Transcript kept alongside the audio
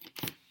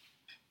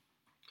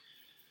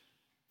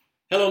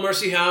Hello,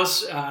 Mercy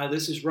House.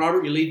 This is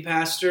Robert, your lead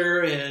pastor,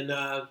 and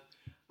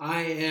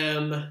I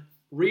am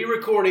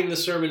re-recording the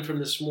sermon from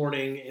this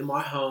morning in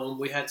my home.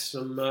 We had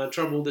some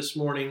trouble this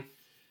morning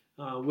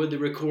with the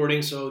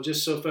recording, so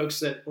just so folks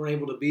that weren't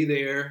able to be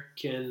there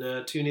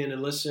can tune in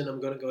and listen,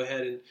 I'm going to go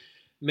ahead and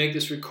make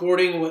this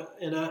recording.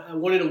 And I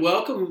wanted to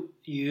welcome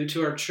you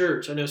to our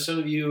church. I know some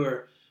of you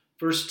are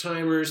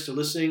first-timers to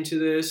listening to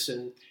this,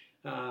 and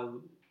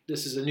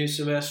this is a new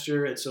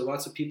semester, and so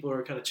lots of people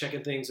are kind of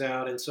checking things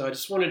out. And so I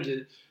just wanted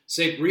to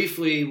say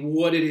briefly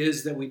what it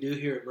is that we do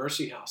here at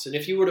Mercy House. And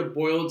if you were to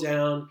boil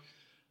down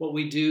what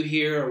we do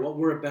here or what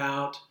we're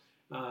about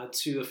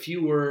to a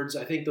few words,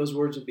 I think those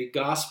words would be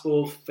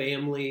gospel,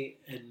 family,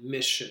 and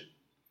mission.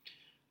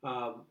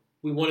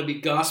 We want to be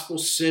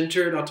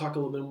gospel-centered. I'll talk a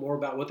little bit more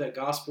about what that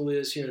gospel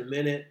is here in a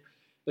minute.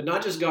 But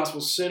not just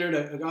gospel-centered,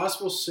 a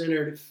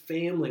gospel-centered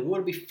family. We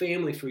want to be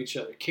family for each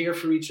other, care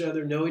for each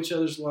other, know each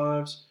other's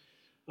lives,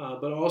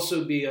 but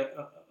also be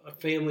a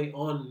family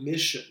on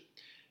mission.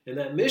 And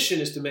that mission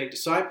is to make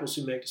disciples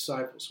who make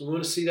disciples. We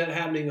want to see that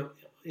happening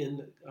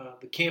in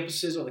the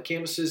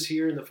campuses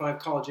here in the 5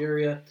 College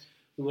area.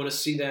 We want to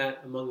see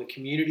that among the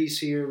communities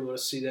here. We want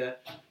to see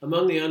that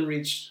among the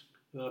unreached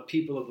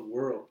people of the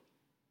world.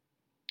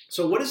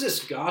 So what is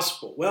this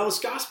gospel? Well, this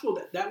gospel,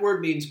 that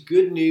word means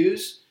good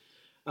news.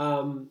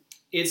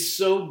 It's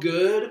so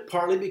good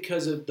partly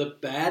because of the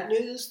bad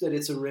news that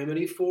it's a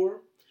remedy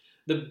for.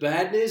 The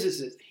bad news is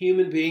that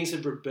human beings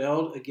have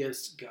rebelled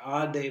against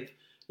God. They've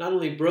not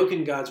only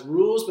broken God's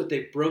rules, but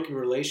they've broken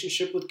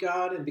relationship with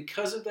God. And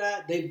because of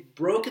that, they've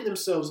broken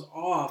themselves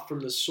off from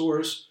the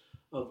source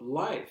of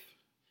life.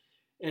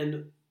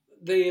 And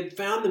they have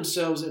found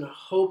themselves in a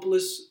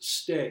hopeless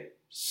state,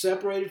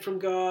 separated from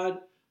God,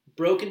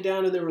 broken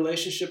down in their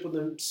relationship with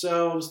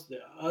themselves,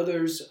 the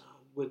others,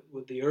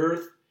 with the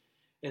earth.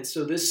 And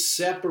so this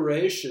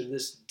separation,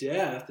 this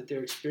death that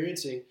they're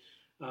experiencing,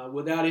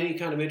 without any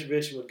kind of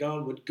intervention with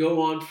God, would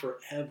go on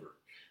forever.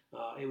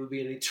 It would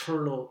be an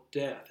eternal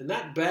death. And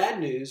that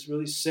bad news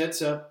really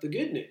sets up the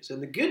good news.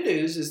 And the good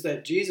news is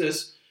that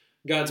Jesus,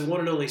 God's one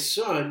and only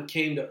Son,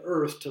 came to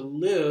earth to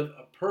live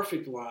a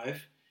perfect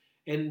life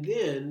and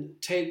then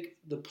take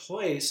the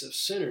place of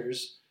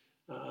sinners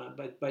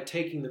by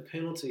taking the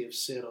penalty of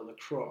sin on the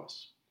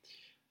cross.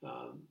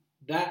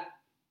 That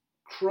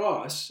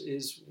cross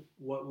is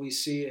what we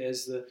see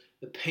as the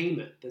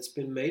payment that's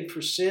been made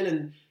for sin,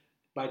 and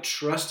by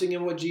trusting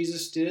in what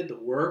Jesus did, the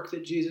work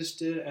that Jesus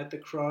did at the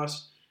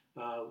cross,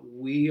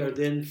 we are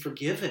then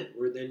forgiven.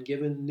 We're then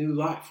given new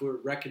life. We're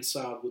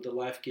reconciled with the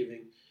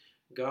life-giving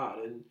God.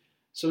 And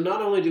so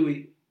not only do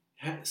we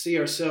see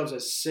ourselves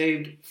as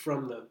saved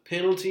from the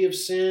penalty of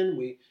sin,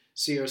 we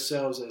see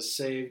ourselves as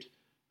saved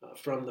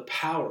from the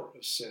power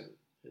of sin.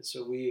 And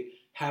so we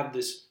have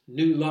this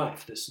new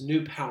life, this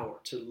new power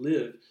to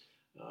live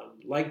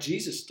like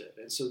Jesus did.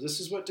 And so this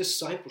is what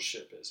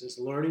discipleship is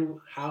learning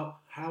how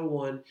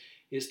one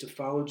is to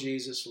follow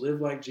Jesus, live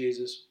like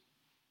Jesus.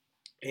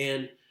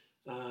 And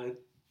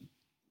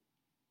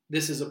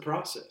this is a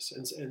process.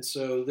 And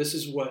so this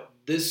is what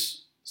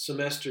this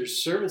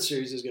semester's sermon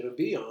series is going to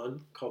be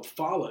on, called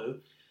Follow.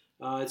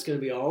 It's going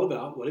to be all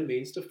about what it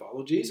means to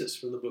follow Jesus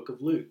from the book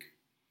of Luke.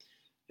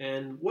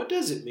 And what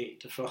does it mean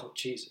to follow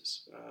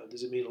Jesus?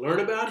 Does it mean learn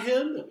about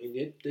him? I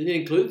mean, it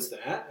includes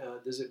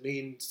that. Does it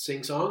mean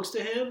sing songs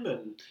to him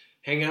and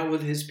hang out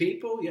with his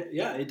people?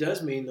 Yeah, it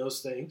does mean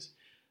those things.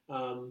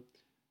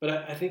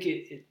 But I think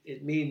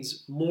it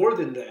means more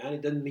than that.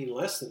 It doesn't mean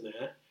less than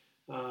that.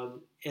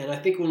 And I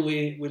think when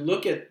we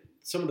look at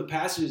some of the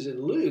passages in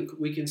Luke,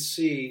 we can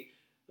see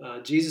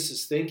Jesus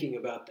is thinking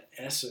about the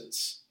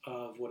essence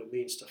of what it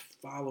means to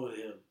follow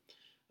him.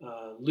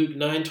 Luke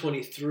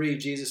 9:23,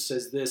 Jesus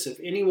says this: "If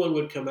anyone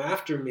would come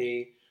after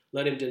me,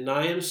 let him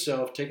deny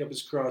himself, take up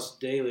his cross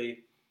daily,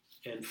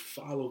 and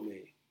follow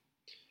me."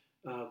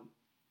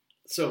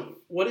 So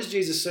what is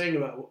Jesus saying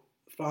about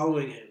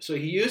following him? So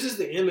he uses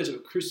the image of a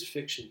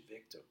crucifixion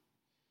victim,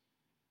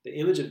 the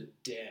image of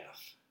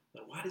death.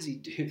 Now, why does he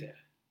do that?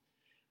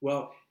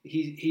 Well,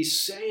 he's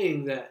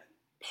saying that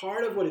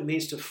part of what it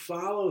means to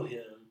follow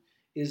him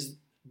is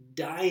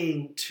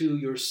dying to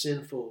your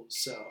sinful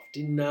self,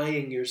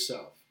 denying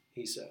yourself,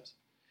 he says.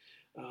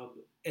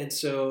 And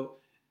so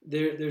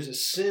there's a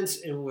sense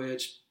in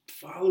which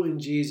following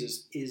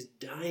Jesus is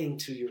dying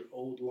to your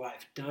old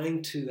life,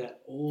 dying to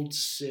that old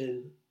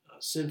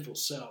sinful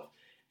self,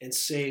 and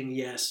saying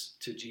yes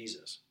to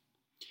Jesus.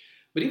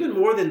 But even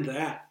more than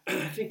that,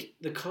 I think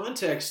the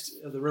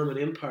context of the Roman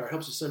Empire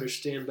helps us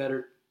understand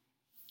better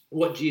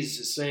what Jesus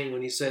is saying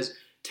when he says,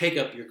 take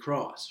up your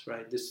cross,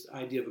 right? This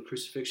idea of a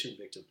crucifixion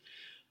victim.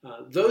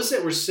 Those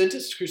that were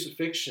sentenced to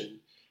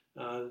crucifixion,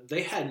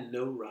 they had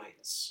no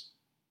rights.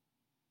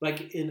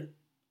 Like in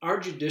our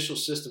judicial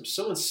system,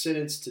 someone's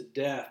sentenced to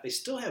death, they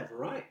still have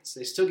rights.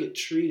 They still get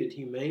treated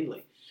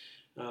humanely,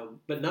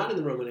 but not in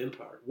the Roman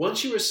Empire.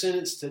 Once you were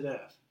sentenced to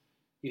death,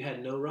 you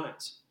had no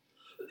rights.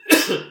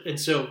 And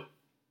so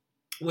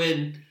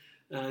when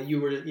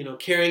you were,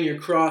 carrying your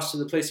cross to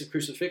the place of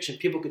crucifixion,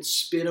 people could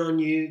spit on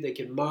you, they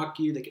could mock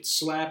you, they could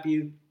slap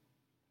you.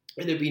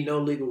 and there'd be no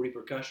legal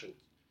repercussions.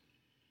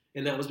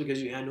 And that was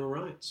because you had no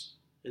rights.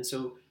 And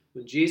so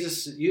when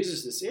Jesus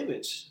uses this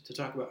image to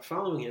talk about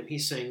following him,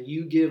 he's saying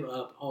you give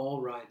up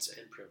all rights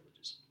and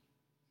privileges.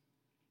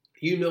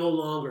 You no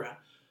longer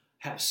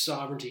have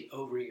sovereignty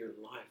over your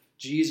life.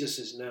 Jesus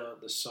is now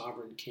the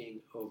sovereign king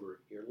over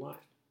your life.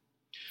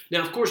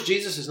 Now, of course,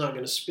 Jesus is not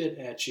going to spit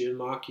at you and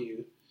mock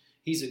you.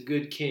 He's a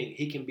good king.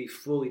 He can be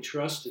fully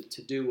trusted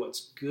to do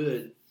what's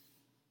good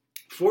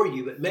for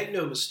you, but make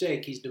no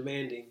mistake, he's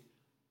demanding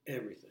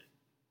everything.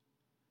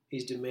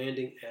 He's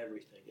demanding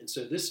everything. And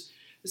so this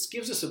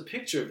gives us a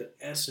picture of the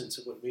essence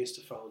of what it means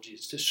to follow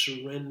Jesus, to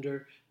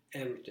surrender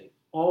everything.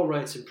 All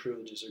rights and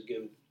privileges are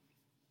given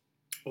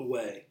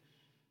away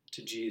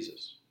to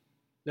Jesus.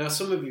 Now,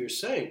 some of you are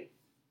saying,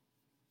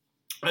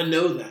 I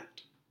know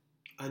that.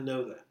 I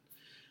know that.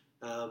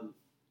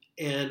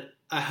 And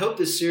I hope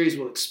this series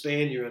will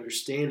expand your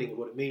understanding of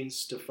what it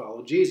means to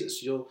follow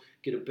Jesus. You'll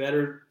get a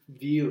better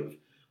view of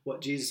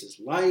what Jesus is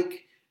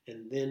like,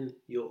 and then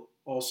you'll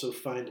also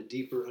find a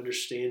deeper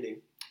understanding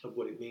of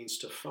what it means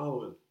to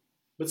follow him.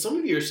 But some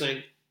of you are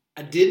saying,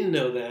 I didn't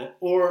know that,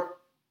 or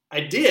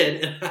I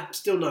did, and I'm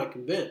still not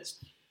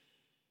convinced.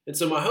 And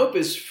so my hope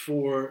is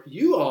for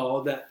you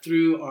all that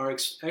through our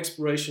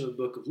exploration of the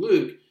book of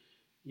Luke,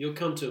 you'll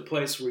come to a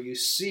place where you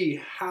see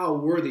how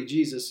worthy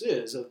Jesus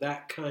is of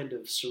that kind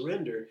of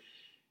surrender,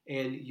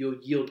 and you'll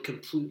yield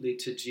completely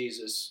to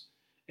Jesus.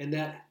 And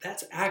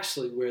that's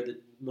actually where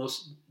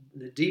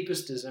the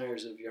deepest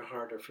desires of your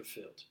heart are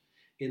fulfilled,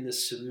 in the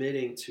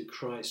submitting to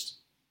Christ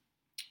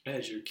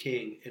as your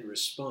King in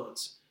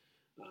response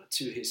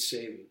to his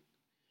saving.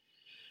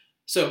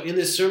 So in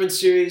this sermon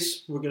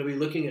series, we're going to be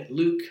looking at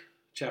Luke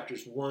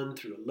chapters 1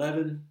 through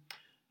 11.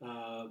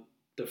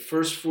 The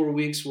first 4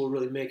 weeks will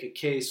really make a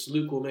case.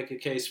 Luke will make a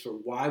case for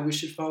why we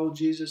should follow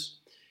Jesus.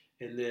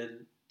 And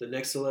then the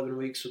next 11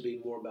 weeks will be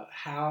more about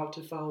how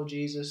to follow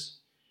Jesus.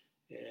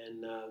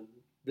 And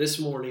this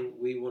morning,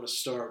 we want to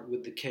start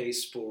with the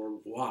case for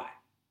why.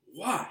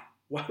 Why?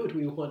 Why would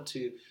we want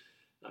to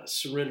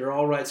surrender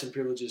all rights and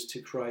privileges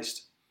to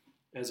Christ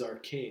as our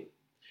King?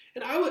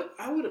 And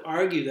I would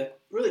argue that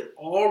really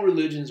all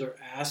religions are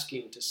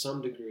asking to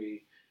some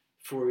degree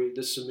for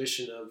the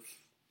submission of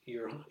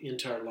your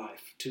entire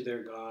life to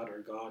their God or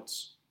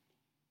gods.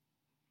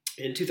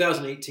 In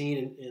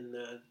 2018, in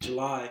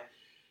July,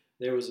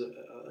 there was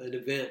an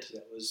event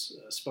that was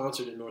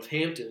sponsored in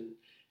Northampton,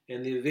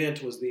 and the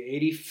event was the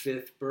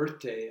 85th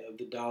birthday of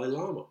the Dalai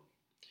Lama.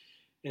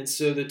 And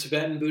so the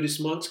Tibetan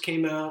Buddhist monks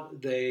came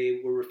out.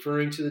 They were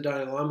referring to the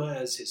Dalai Lama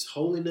as His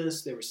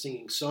Holiness. They were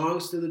singing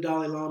songs to the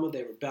Dalai Lama.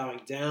 They were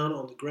bowing down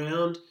on the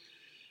ground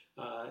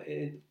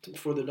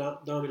for the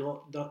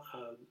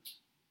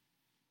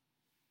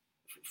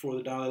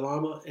Dalai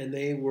Lama, and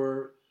they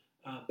were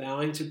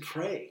bowing to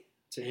pray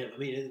to him. I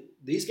mean,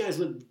 these guys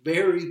look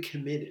very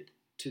committed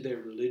to their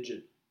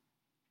religion.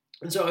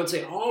 And so I would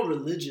say all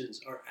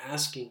religions are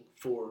asking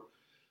for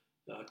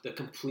the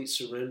complete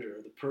surrender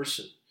of the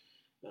person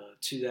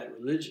to that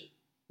religion.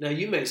 Now,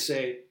 you may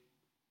say,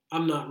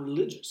 I'm not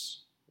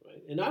religious,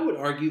 right? And I would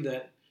argue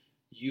that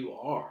you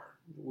are.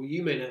 Well,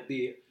 you may not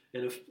be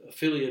an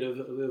affiliate of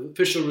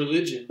official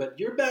religion, but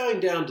you're bowing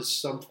down to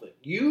something.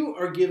 You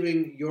are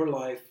giving your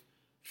life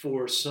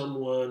for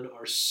someone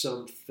or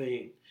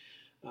something.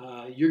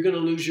 You're going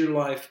to lose your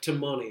life to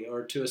money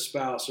or to a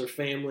spouse or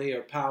family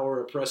or power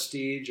or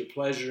prestige or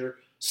pleasure,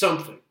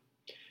 something.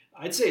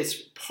 I'd say it's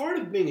part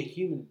of being a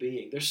human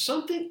being. There's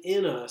something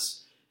in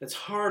us that's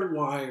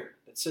hardwired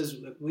that says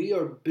that we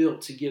are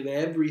built to give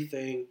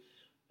everything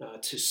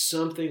to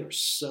something or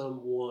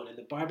someone. And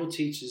the Bible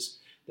teaches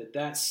that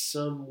that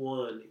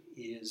someone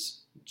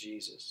is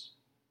Jesus.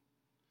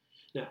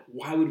 Now,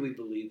 why would we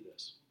believe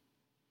this?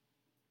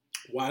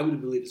 Why would we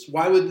believe this?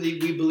 Why would we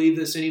believe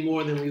this any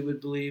more than we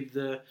would believe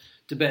the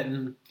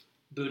Tibetan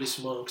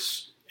Buddhist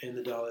monks and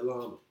the Dalai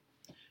Lama?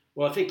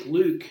 Well, I think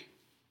Luke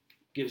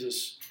gives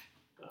us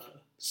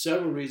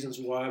several reasons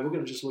why. We're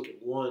going to just look at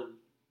one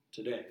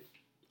today.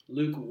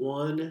 Luke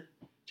 1,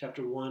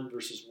 chapter 1,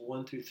 verses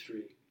 1 through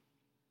 3.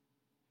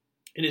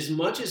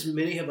 Inasmuch as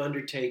many have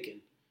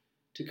undertaken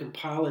to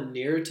compile a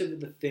narrative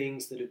of the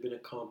things that have been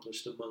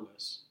accomplished among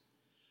us,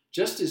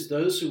 just as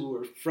those who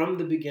were from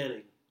the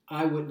beginning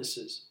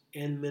eyewitnesses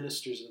and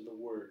ministers of the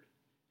word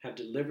have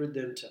delivered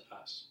them to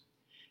us.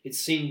 It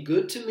seemed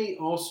good to me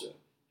also,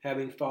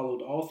 having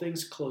followed all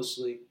things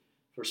closely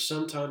for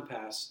some time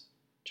past,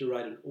 to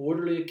write an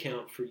orderly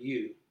account for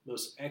you,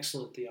 most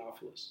excellent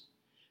Theophilus,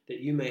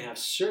 that you may have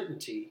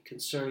certainty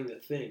concerning the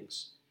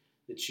things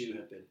that you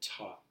have been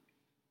taught.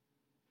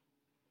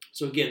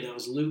 So again, that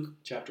was Luke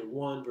chapter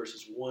 1,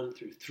 verses 1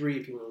 through 3,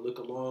 if you want to look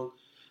along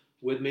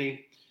with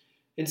me.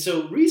 And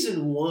so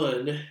reason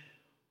one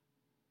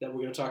that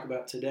we're going to talk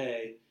about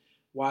today,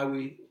 why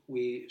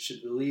we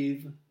should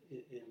believe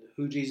in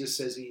who Jesus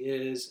says he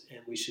is,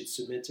 and we should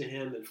submit to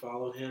him and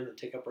follow him and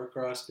take up our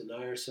cross,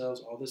 deny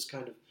ourselves, all this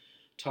kind of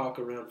talk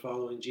around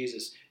following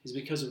Jesus, is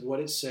because of what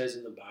it says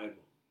in the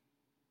Bible.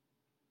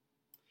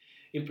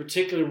 In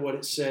particular, what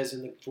it says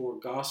in the four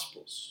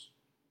Gospels,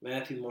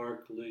 Matthew,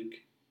 Mark, Luke,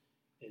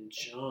 and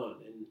John.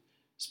 And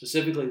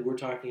specifically, we're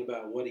talking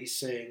about what he's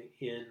saying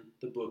in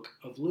the book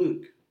of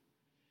Luke.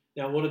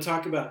 Now, I want to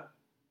talk about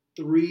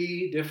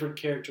three different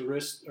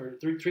characteristics, or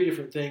three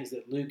different things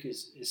that Luke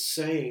is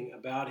saying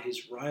about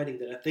his writing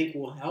that I think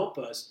will help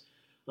us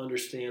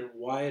understand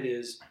why it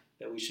is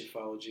that we should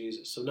follow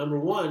Jesus. So number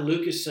one,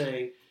 Luke is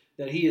saying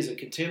that he is a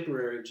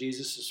contemporary of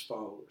Jesus'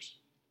 followers.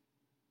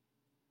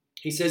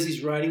 He says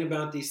he's writing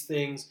about these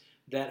things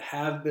that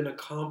have been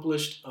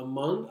accomplished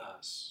among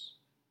us.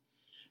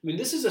 I mean,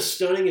 this is a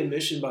stunning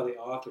admission by the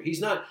author.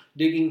 He's not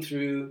digging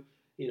through,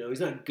 he's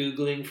not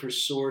Googling for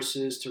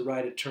sources to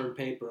write a term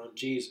paper on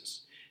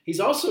Jesus. He's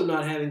also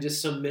not having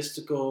just some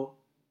mystical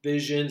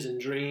visions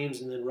and dreams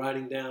and then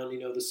writing down,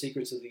 the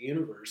secrets of the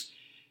universe.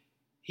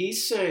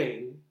 He's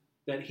saying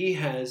that he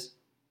has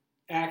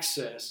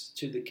access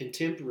to the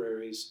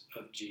contemporaries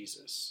of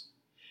Jesus,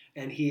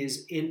 and he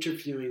is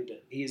interviewing them.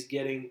 He is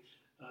getting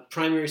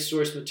primary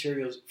source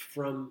materials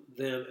from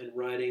them and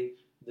writing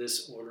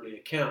this orderly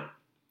account.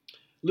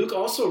 Luke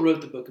also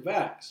wrote the book of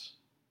Acts.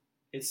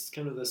 It's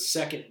kind of the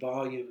second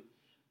volume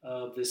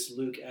of this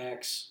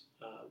Luke-Acts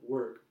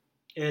work.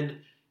 And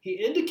he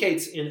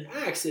indicates in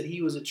Acts that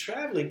he was a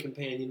traveling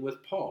companion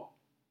with Paul.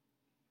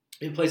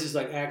 In places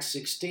like Acts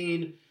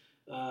 16,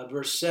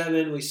 verse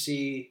 7, we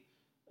see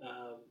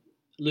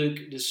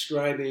Luke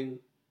describing,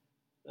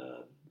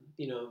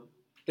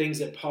 things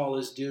that Paul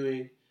is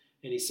doing.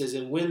 And he says,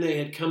 and when they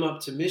had come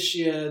up to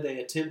Mysia, they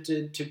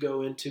attempted to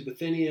go into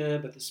Bithynia,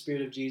 but the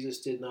Spirit of Jesus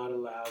did not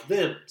allow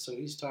them. So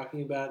he's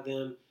talking about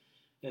them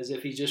as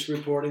if he's just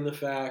reporting the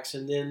facts.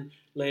 And then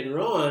later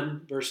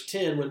on, verse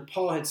 10, when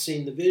Paul had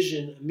seen the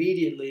vision,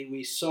 immediately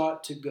we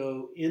sought to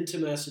go into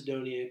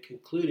Macedonia,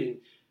 concluding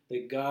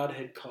that God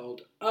had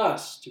called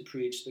us to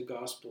preach the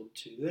gospel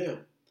to them.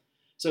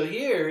 So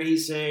here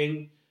he's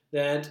saying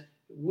that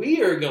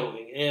we are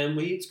going, and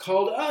he's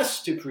called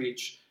us to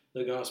preach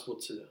the gospel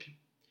to them.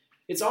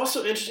 It's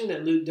also interesting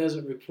that Luke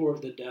doesn't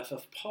report the death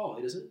of Paul.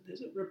 He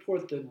doesn't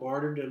report the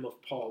martyrdom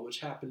of Paul,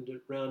 which happened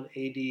around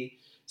AD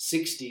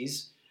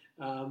 60s.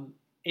 And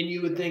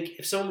you would think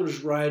if someone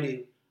was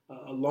writing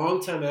a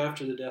long time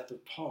after the death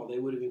of Paul, they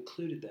would have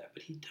included that,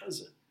 but he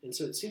doesn't. And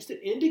so it seems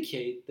to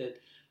indicate that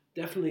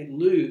definitely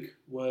Luke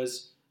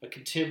was a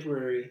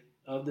contemporary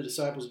of the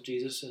disciples of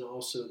Jesus and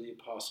also the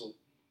apostle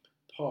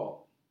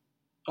Paul.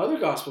 Other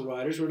gospel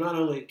writers were not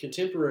only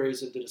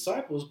contemporaries of the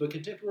disciples, but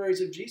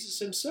contemporaries of Jesus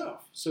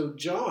himself. So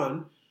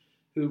John,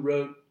 who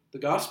wrote the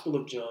Gospel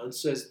of John,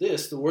 says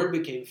this, the Word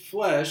became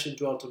flesh and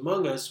dwelt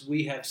among us.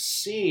 We have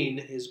seen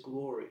his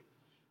glory.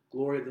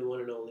 Glory of the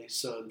one and only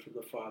Son from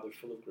the Father,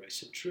 full of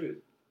grace and truth.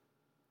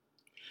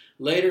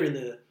 Later in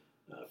the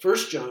 1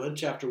 John,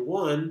 chapter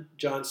 1,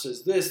 John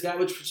says this, that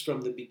which was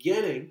from the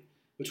beginning,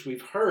 which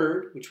we've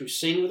heard, which we've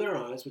seen with our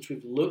eyes, which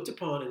we've looked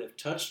upon and have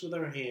touched with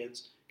our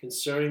hands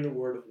concerning the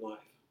word of life.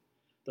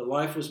 The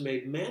life was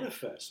made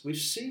manifest. We've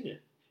seen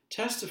it,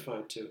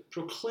 testified to it,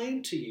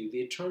 proclaimed to you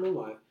the eternal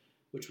life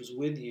which was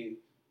with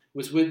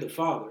the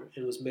Father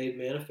and was made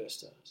manifest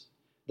to us.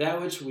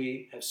 That which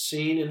we have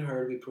seen and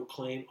heard we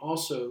proclaim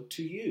also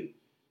to you,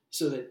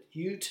 so that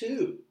you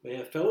too may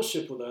have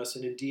fellowship with us,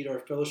 and indeed our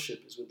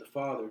fellowship is with the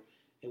Father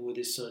and with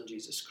his Son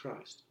Jesus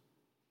Christ.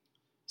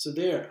 So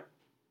there,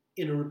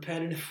 in a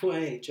repetitive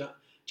way,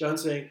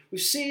 John's saying, we've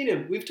seen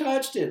him, we've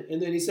touched him.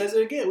 And then he says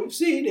it again, we've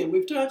seen him,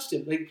 we've touched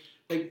him. Like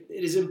it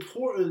is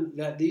important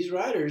that these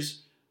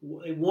writers,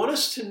 they want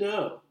us to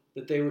know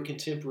that they were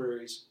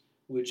contemporaries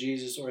with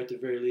Jesus, or at the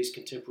very least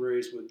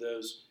contemporaries with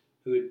those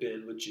who had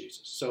been with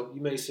Jesus. So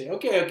you may say,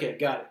 okay,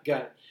 got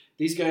it.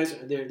 These guys,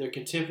 they're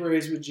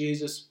contemporaries with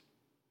Jesus,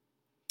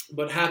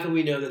 but how can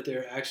we know that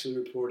they're actually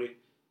reporting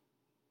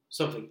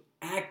something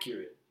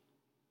accurate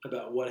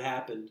about what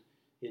happened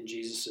in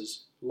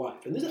Jesus'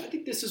 life? And I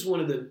think this is one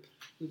of the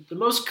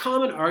most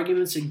common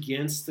arguments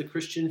against the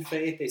Christian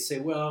faith. They say,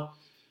 well,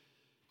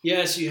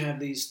 yes, you have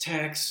these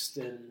texts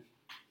and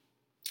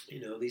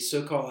these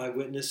so-called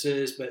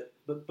eyewitnesses, but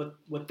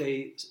what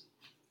they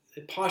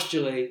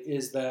postulate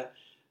is that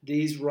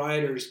these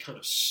writers kind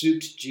of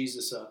souped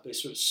Jesus up. They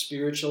sort of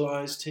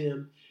spiritualized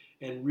him,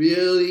 and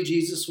really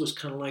Jesus was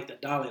kind of like the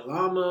Dalai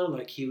Lama,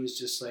 like he was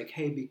just like,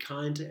 hey, be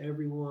kind to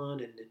everyone,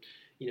 and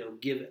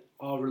give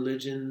all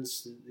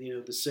religions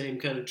the same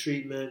kind of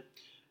treatment.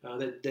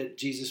 That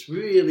Jesus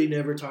really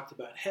never talked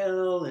about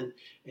hell and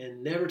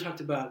never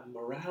talked about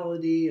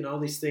morality and all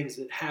these things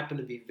that happen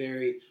to be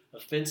very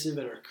offensive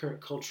in our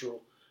current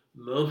cultural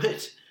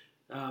moment.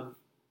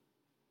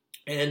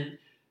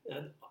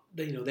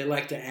 They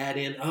like to add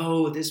in,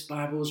 this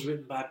Bible was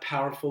written by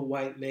powerful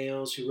white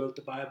males who wrote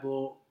the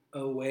Bible.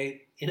 Oh,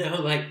 wait,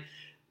 like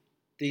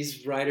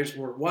these writers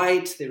weren't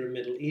white. They were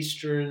Middle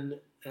Eastern.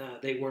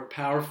 They weren't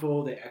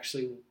powerful. They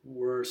actually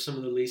were some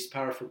of the least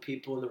powerful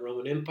people in the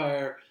Roman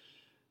Empire.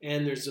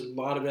 And there's a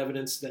lot of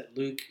evidence that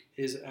Luke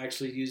is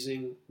actually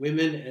using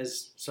women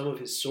as some of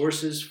his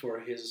sources for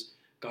his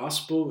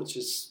gospel, which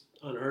is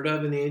unheard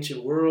of in the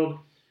ancient world.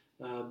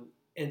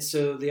 And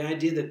so the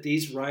idea that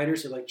these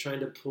writers are like trying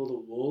to pull the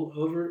wool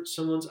over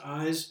someone's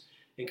eyes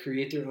and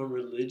create their own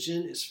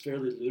religion is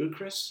fairly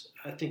ludicrous.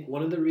 I think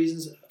one of the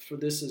reasons for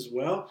this as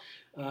well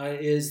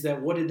is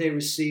that what did they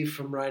receive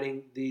from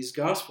writing these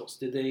Gospels?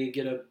 Did they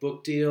get a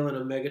book deal and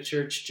a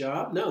megachurch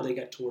job? No, they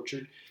got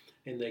tortured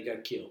and they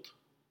got killed.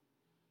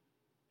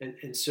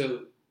 And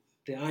so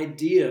the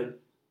idea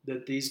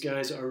that these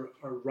guys are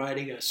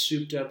writing a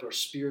souped up or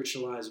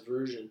spiritualized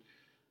version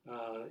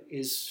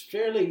is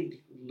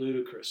fairly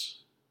ludicrous.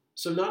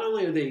 So not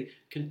only are they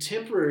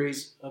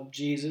contemporaries of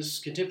Jesus'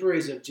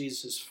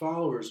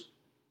 followers,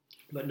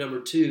 but number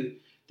two,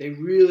 they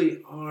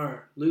really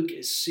are. Luke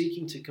is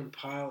seeking to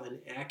compile an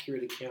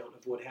accurate account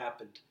of what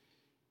happened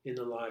in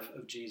the life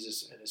of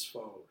Jesus and his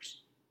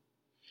followers.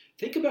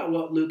 Think about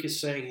what Luke is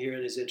saying here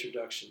in his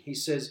introduction. He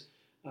says,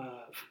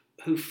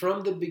 who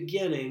from the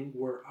beginning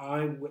were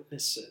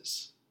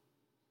eyewitnesses.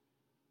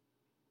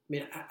 I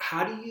mean,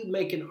 how do you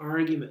make an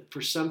argument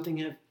for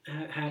something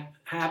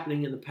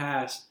happening in the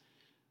past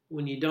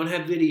when you don't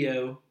have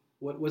video?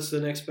 What's the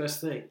next best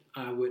thing?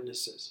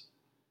 Eyewitnesses.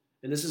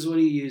 And this is what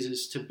he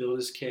uses to build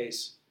his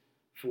case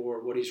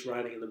for what he's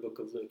writing in the book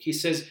of Luke. He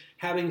says,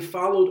 having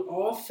followed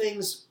all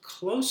things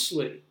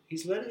closely,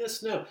 he's letting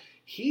us know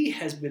he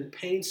has been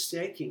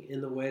painstaking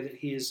in the way that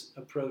he has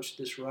approached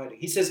this writing.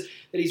 He says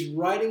that he's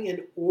writing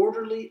an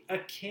orderly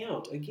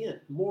account. Again,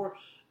 more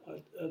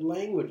a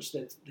language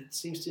that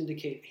seems to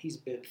indicate he's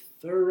been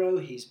thorough,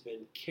 he's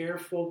been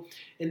careful.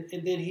 And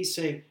then he's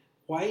saying,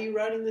 why are you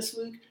writing this,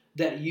 Luke?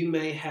 That you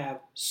may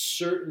have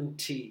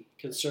certainty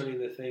concerning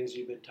the things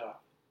you've been taught.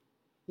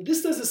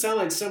 This doesn't sound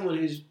like someone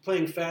who's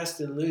playing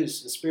fast and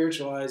loose and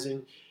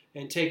spiritualizing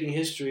and taking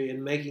history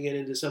and making it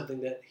into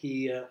something that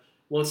he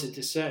wants it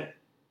to say.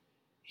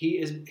 He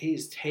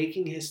is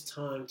taking his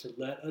time to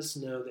let us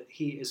know that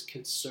he is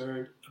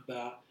concerned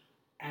about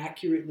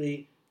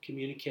accurately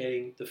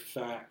communicating the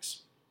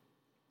facts.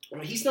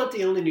 Well, he's not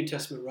the only New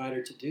Testament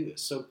writer to do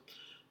this. So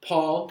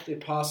Paul, the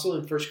apostle,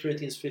 in 1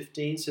 Corinthians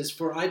 15 says,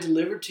 for I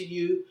delivered to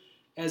you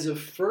as of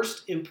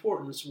first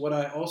importance what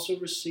I also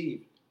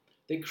received,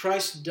 that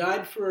Christ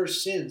died for our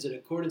sins in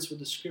accordance with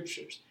the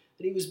Scriptures,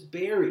 that he was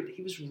buried,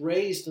 he was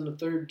raised on the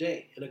third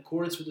day in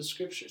accordance with the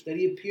Scriptures, that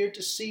he appeared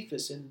to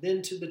Cephas and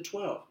then to the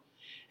 12.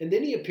 And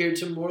then he appeared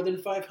to more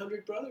than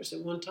 500 brothers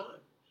at one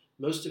time,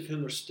 most of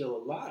whom are still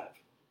alive,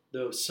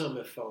 though some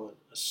have fallen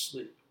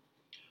asleep.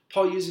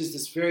 Paul uses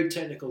this very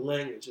technical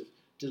language of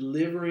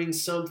delivering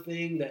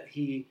something that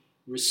he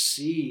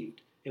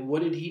received. And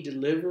what did he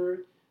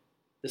deliver?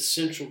 The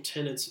central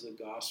tenets of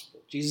the gospel.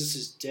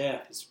 Jesus'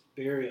 death, his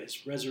burial,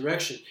 his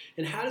resurrection.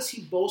 And how does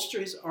he bolster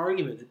his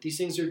argument that these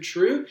things are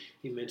true?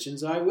 He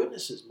mentions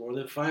eyewitnesses, more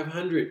than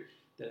 500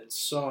 that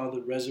saw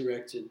the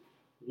resurrected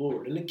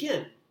Lord. And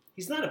again,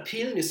 he's not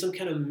appealing to some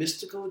kind of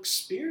mystical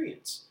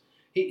experience.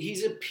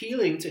 He's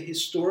appealing to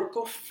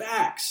historical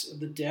facts of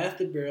the death,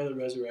 the burial, the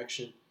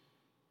resurrection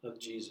of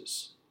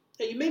Jesus.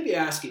 Now, you may be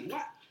asking,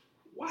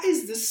 why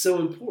is this so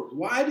important?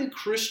 Why do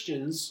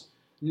Christians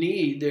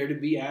need there to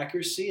be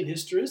accuracy and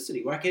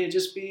historicity? Why can't it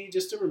just be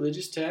just a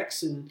religious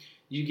text and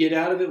you get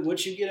out of it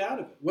what you get out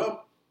of it?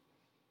 Well,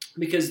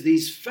 because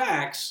these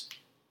facts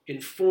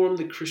inform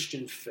the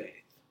Christian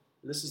faith.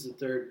 And this is the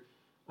third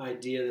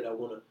idea that I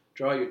want to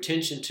draw your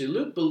attention to.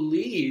 Luke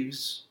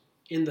believes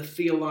in the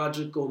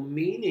theological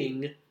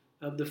meaning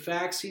of the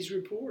facts he's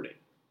reporting.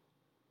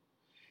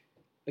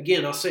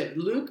 Again, I'll say it.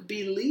 Luke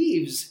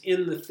believes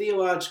in the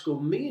theological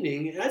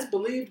meaning, as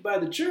believed by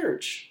the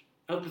church,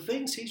 of the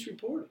things he's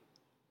reporting.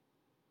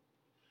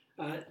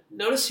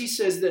 Notice he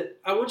says that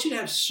I want you to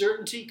have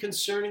certainty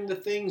concerning the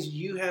things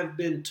you have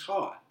been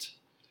taught.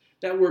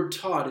 That word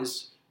taught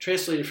is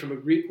translated from a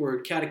Greek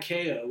word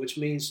katecheia, which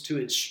means to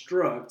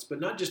instruct, but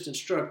not just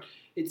instruct,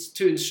 it's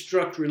to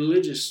instruct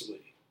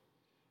religiously.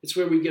 It's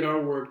where we get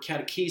our word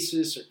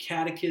catechesis or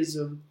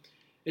catechism.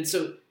 And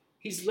so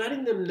he's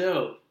letting them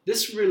know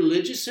this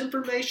religious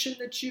information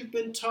that you've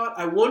been taught,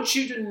 I want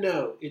you to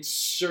know it's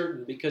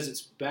certain because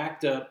it's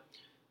backed up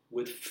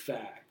with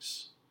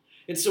facts.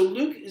 And so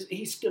Luke,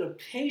 he's going to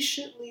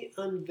patiently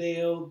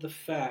unveil the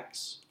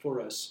facts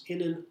for us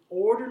in an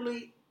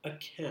orderly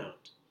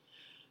account,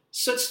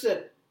 such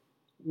that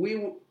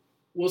we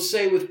will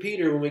say with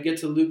Peter when we get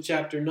to Luke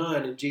chapter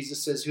 9 and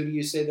Jesus says, who do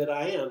you say that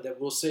I am? That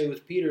we'll say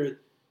with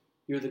Peter,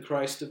 you're the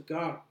Christ of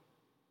God.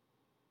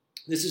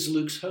 This is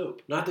Luke's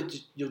hope. Not that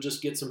you'll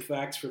just get some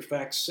facts for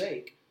facts'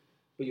 sake,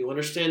 but you'll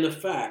understand the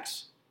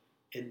facts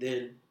and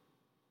then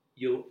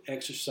you'll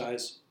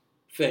exercise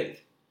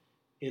faith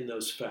in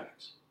those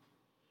facts.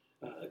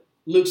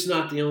 Luke's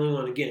not the only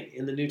one, again,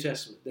 in the New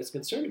Testament that's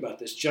concerned about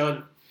this.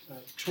 John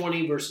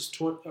 20, verses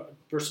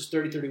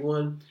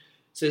 30-31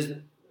 says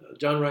that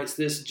John writes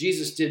this,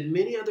 Jesus did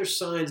many other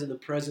signs in the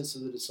presence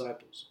of the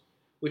disciples,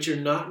 which are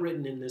not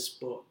written in this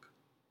book,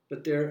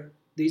 but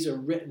these are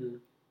written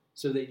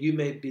so that you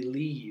may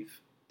believe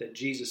that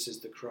Jesus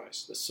is the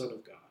Christ, the Son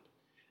of God,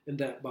 and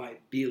that by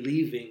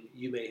believing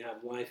you may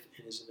have life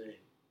in his name.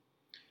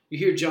 You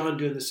hear John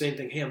doing the same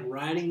thing. Hey, I'm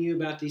writing you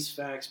about these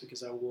facts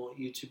because I want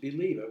you to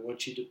believe. I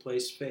want you to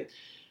place faith.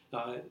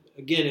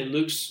 Again, in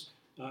Luke's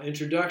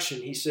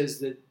introduction, he says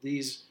that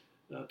these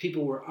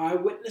people were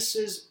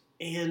eyewitnesses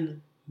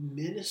and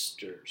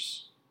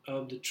ministers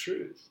of the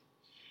truth.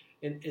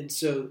 And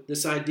so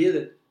this idea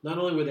that not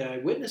only were they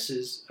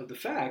eyewitnesses of the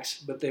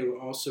facts, but they were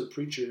also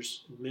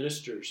preachers,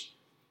 ministers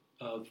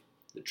of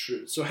the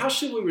truth. So how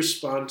should we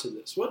respond to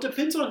this? Well, it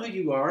depends on who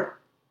you are.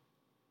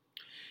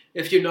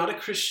 If you're not a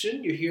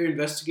Christian, you're here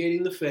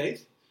investigating the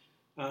faith,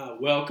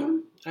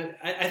 welcome.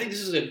 I think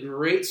this is a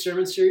great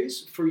sermon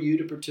series for you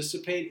to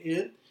participate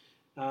in.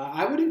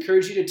 I would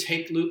encourage you to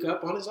take Luke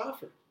up on his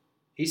offer.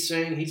 He's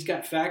saying he's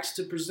got facts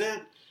to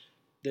present.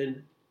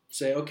 Then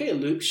say, okay,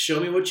 Luke, show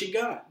me what you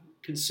got.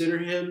 Consider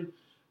him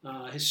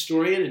a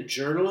historian and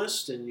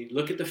journalist, and you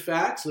look at the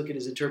facts, look at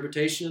his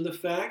interpretation of the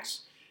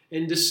facts,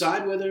 and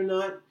decide whether or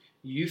not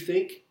you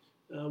think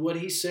what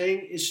he's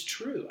saying is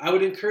true. I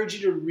would encourage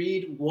you to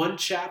read one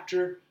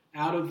chapter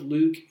out of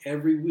Luke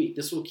every week.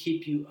 This will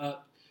keep you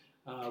up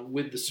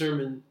with the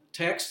sermon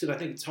text, and I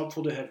think it's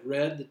helpful to have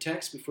read the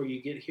text before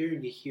you get here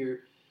and you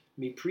hear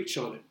me preach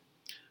on it.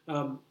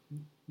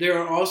 There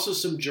are also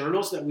some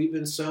journals that we've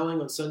been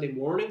selling on Sunday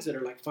mornings that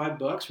are like $5.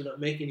 We're not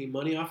making any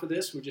money off of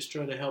this. We're just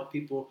trying to help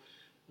people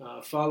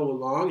follow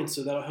along, and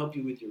so that'll help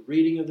you with your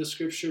reading of the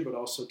Scripture, but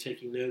also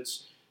taking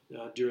notes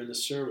during the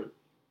sermon.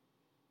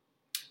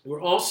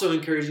 We're also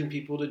encouraging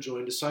people to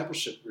join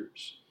discipleship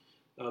groups.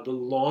 The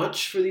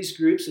launch for these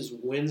groups is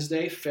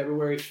Wednesday,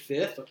 February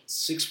 5th at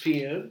 6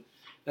 p.m.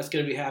 That's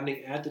going to be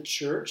happening at the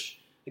church.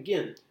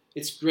 Again,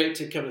 it's great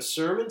to come to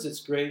sermons.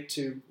 It's great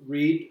to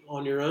read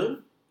on your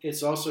own.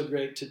 It's also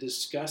great to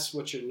discuss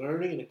what you're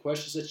learning and the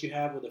questions that you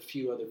have with a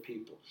few other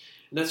people.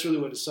 And that's really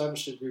what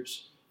discipleship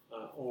groups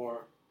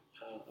are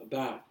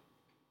about.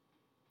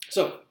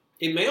 So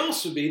it may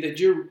also be that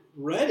you're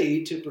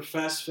ready to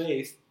profess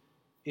faith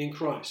in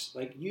Christ.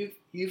 Like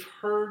you've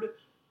heard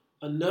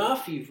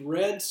enough, you've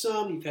read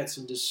some, you've had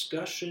some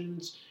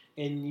discussions,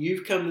 and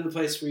you've come to the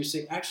place where you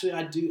say, actually,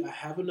 I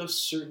have enough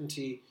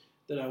certainty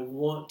that I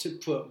want to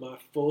put my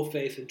full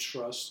faith and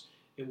trust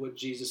in what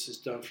Jesus has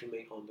done for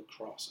me on the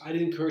cross. I'd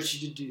encourage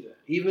you to do that,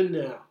 even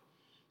now,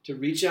 to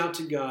reach out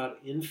to God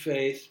in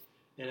faith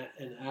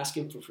and ask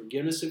Him for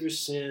forgiveness of your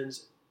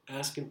sins,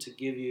 ask Him to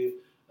give you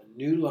a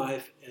new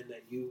life, and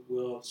that you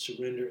will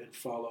surrender and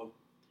follow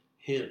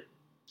Him.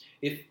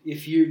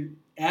 If you're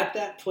at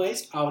that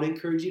place, I would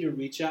encourage you to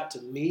reach out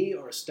to me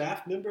or a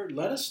staff member.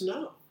 Let us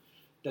know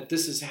that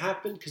this has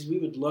happened, because we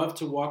would love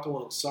to walk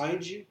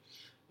alongside you.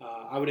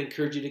 I would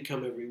encourage you to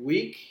come every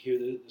week, hear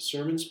the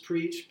sermons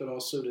preached, but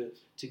also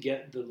to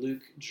get the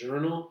Luke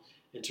journal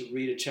and to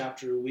read a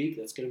chapter a week.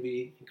 That's going to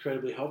be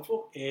incredibly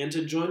helpful. And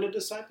to join a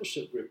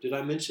discipleship group. Did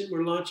I mention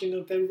we're launching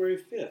on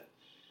February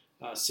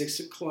 5th, 6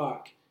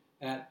 o'clock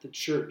at the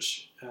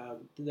church?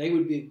 They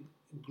would be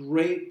a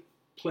great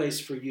place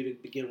for you to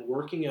begin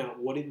working out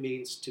what it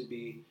means to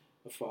be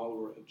a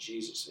follower of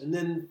Jesus. And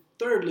then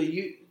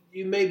thirdly,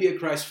 you may be a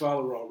Christ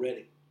follower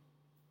already.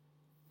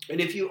 And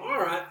if you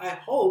are, I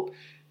hope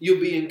you'll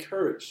be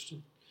encouraged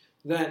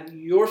that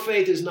your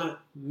faith is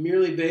not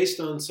merely based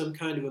on some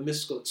kind of a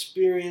mystical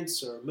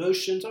experience or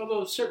emotions,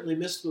 although certainly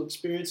mystical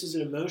experiences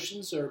and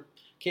emotions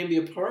can be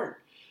a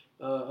part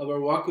of our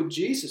walk with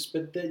Jesus,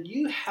 but that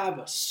you have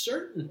a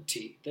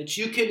certainty that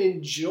you can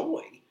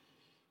enjoy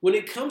when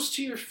it comes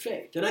to your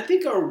faith. And I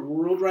think our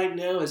world right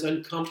now is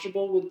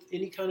uncomfortable with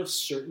any kind of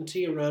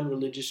certainty around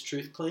religious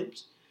truth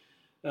claims.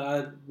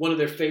 One of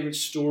their favorite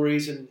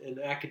stories in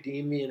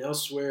academia and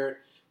elsewhere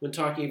when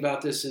talking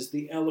about this is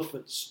the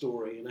elephant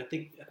story. And I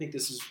think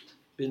this has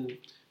been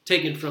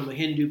taken from a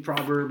Hindu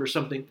proverb or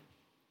something.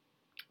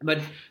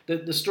 But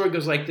the story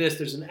goes like this.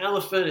 There's an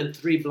elephant and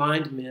 3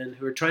 blind men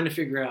who are trying to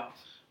figure out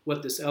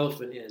what this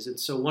elephant is. And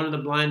so one of the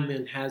blind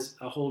men has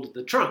a hold of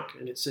the trunk,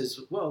 and it says,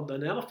 well,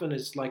 an elephant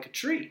is like a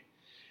tree.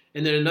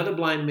 And then another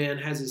blind man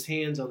has his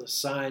hands on the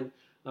side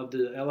of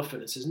the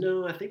elephant and says,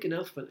 no, I think an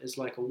elephant is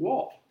like a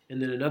wall.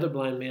 And then another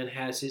blind man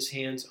has his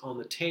hands on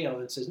the tail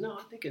and says, no,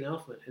 I think an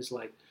elephant is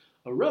like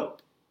a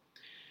rope.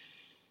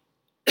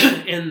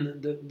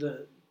 And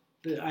the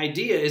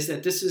idea is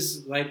that this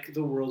is like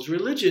the world's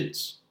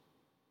religions.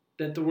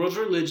 That the world's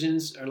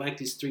religions are like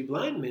these 3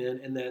 blind men,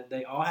 and that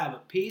they all have a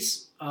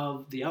piece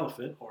of the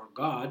elephant, or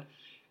God,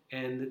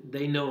 and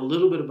they know a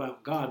little bit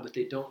about God, but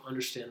they don't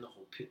understand the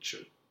whole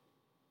picture.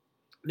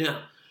 Now,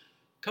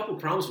 a couple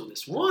problems with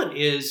this. One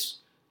is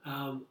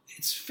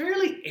it's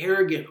fairly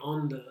arrogant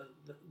on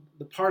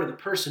the part of the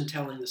person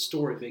telling the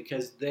story,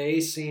 because they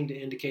seem to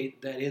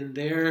indicate that in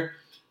their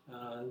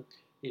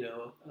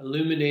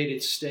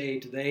illuminated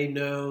state, they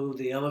know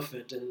the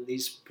elephant, and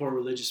these poor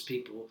religious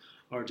people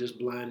are just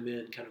blind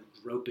men kind of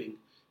groping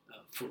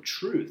for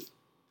truth.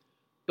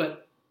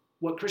 But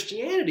what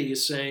Christianity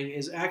is saying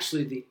is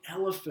actually the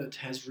elephant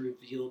has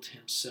revealed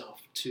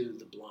himself to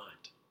the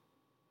blind.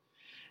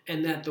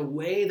 And that the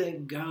way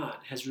that God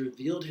has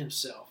revealed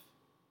himself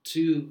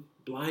to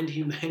blind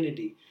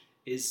humanity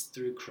is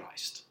through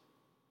Christ.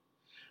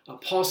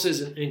 Paul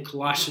says in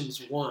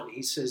Colossians 1,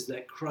 he says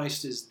that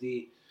Christ is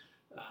the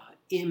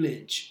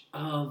image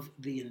of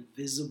the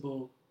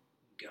invisible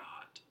God.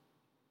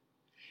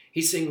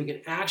 He's saying we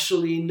can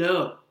actually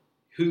know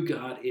who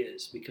God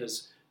is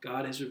because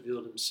God has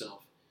revealed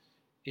himself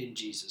in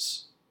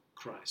Jesus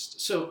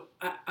Christ. So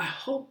I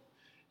hope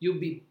you'll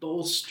be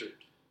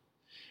bolstered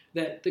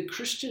that the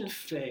Christian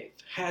faith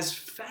has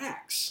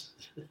facts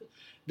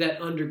that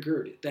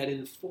undergird it, that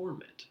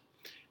inform it,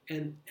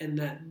 and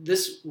that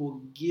this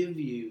will give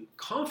you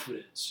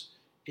confidence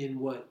in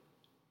what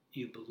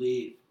you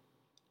believe.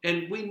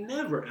 And we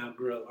never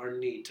outgrow our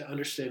need to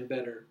understand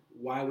better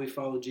why we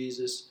follow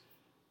Jesus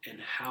and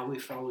how we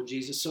follow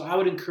Jesus. So I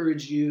would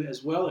encourage you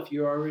as well, if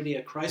you're already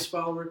a Christ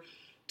follower,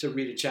 to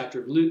read a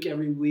chapter of Luke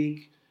every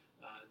week,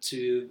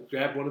 to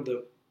grab one of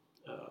the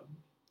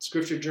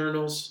scripture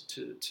journals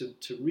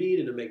to read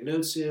and to make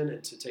notes in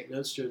and to take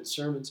notes during the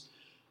sermons,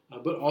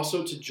 but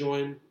also to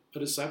join a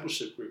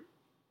discipleship group.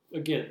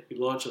 Again, we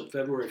launch on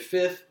February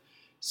 5th,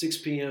 6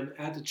 p.m.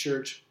 at the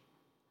church,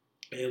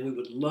 and we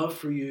would love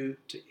for you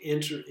to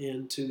enter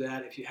into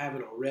that if you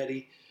haven't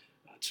already,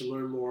 to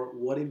learn more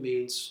what it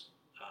means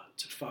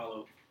to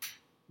follow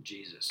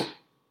Jesus.